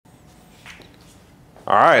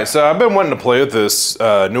Alright, so I've been wanting to play with this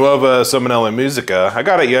Nuova Simonelli Musica. I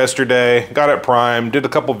got it yesterday, got it primed, did a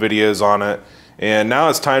couple videos on it, and now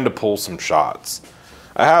it's time to pull some shots.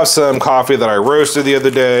 I have some coffee that I roasted the other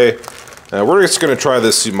day. We're just going to try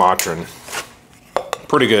this Sumatran.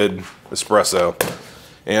 Pretty good espresso.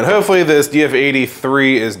 And hopefully this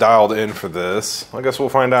DF83 is dialed in for this. I guess we'll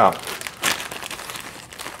find out.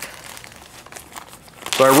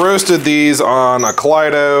 So I roasted these on a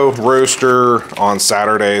Kaleido roaster on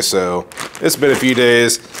Saturday, so it's been a few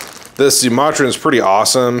days. This Sumatran is pretty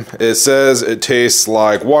awesome. It says it tastes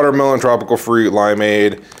like watermelon, tropical fruit,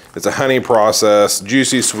 limeade. It's a honey process,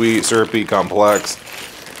 juicy, sweet, syrupy, complex.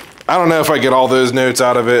 I don't know if I get all those notes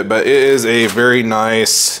out of it, but it is a very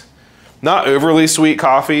nice, not overly sweet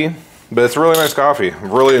coffee, but it's really nice coffee.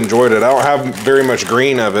 I've really enjoyed it. I don't have very much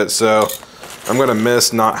green of it, so I'm gonna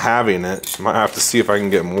miss not having it. Might have to see if I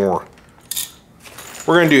can get more.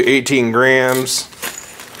 We're gonna do 18 grams.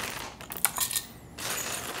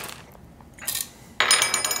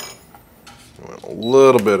 Went a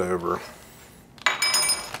little bit over.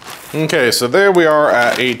 Okay, so there we are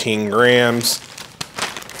at 18 grams.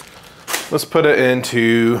 Let's put it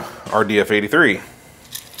into our DF83.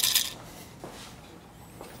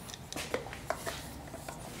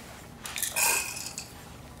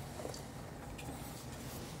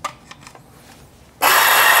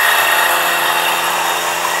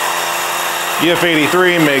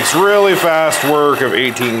 DF83 makes really fast work of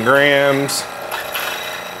 18 grams.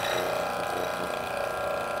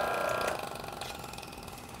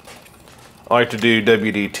 I like to do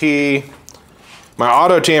WDT. My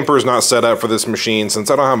auto tamper is not set up for this machine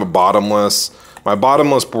since I don't have a bottomless. My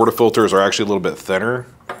bottomless portafilters are actually a little bit thinner.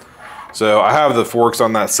 So I have the forks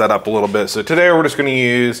on that set up a little bit. So today we're just gonna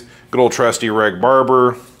use good old trusty Reg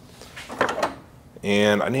Barber.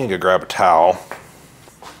 And I need to go grab a towel.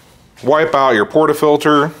 Wipe out your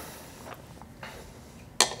portafilter.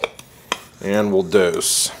 And we'll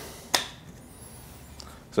dose.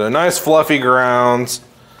 So nice fluffy grounds.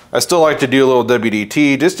 I still like to do a little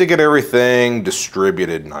WDT just to get everything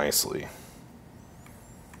distributed nicely.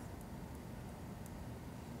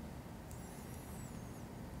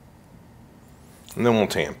 And then we'll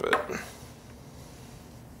tamp it.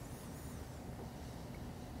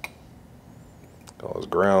 Get all those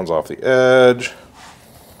grounds off the edge.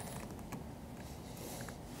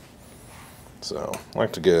 So I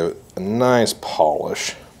like to give it a nice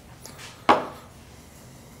polish.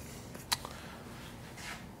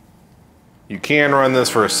 You can run this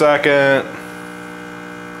for a second.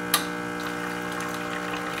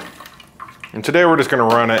 And today we're just gonna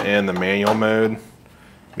run it in the manual mode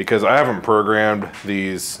because I haven't programmed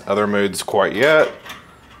these other modes quite yet.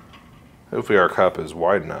 Hopefully our cup is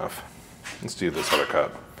wide enough. Let's do this other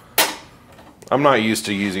cup. I'm not used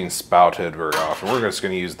to using spouted very often. We're just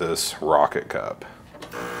gonna use this rocket cup.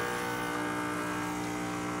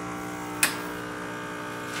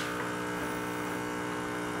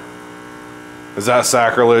 Is that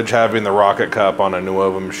sacrilege having the rocket cup on a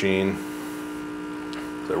Nuova machine?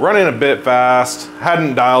 So running a bit fast.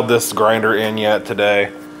 Hadn't dialed this grinder in yet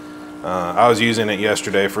today. I was using it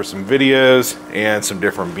yesterday for some videos and some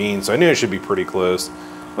different beans, so I knew it should be pretty close.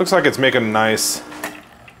 Looks like it's making a nice,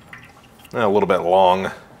 a little bit long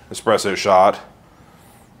espresso shot.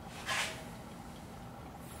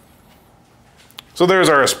 So there's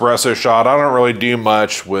our espresso shot. I don't really do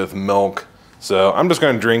much with milk, so I'm just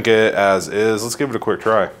going to drink it as is. Let's give it a quick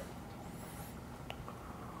try.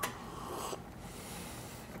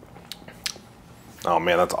 Oh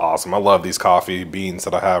man, that's awesome. I love these coffee beans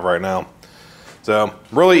that I have right now. So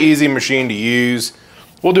really easy machine to use.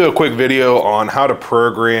 We'll do a quick video on how to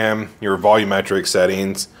program your volumetric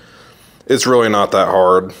settings. It's really not that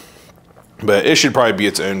hard, but it should probably be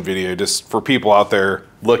its own video just for people out there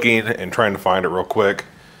looking and trying to find it real quick.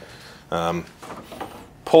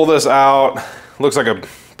 Pull this out. Looks like a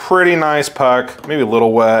pretty nice puck, maybe a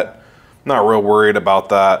little wet. Not real worried about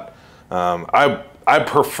that. I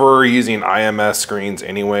prefer using IMS screens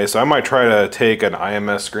anyway, so I might try to take an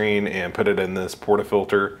IMS screen and put it in this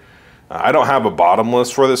portafilter. I don't have a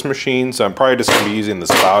bottomless for this machine, so I'm probably just going to be using the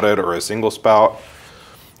spouted or a single spout.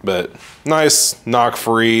 But nice,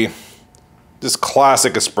 knock-free, just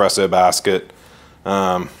classic espresso basket.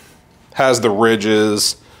 Has the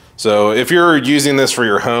ridges. So if you're using this for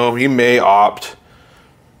your home, you may opt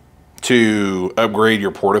to upgrade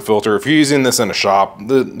your portafilter. If you're using this in a shop,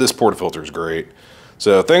 this portafilter is great.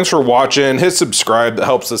 So thanks for watching. Hit subscribe, that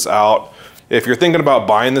helps us out. If you're thinking about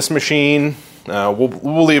buying this machine,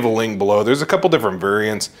 we'll leave a link below. There's a couple different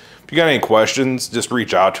variants. If you got any questions, just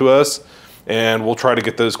reach out to us and we'll try to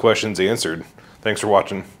get those questions answered. Thanks for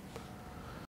watching.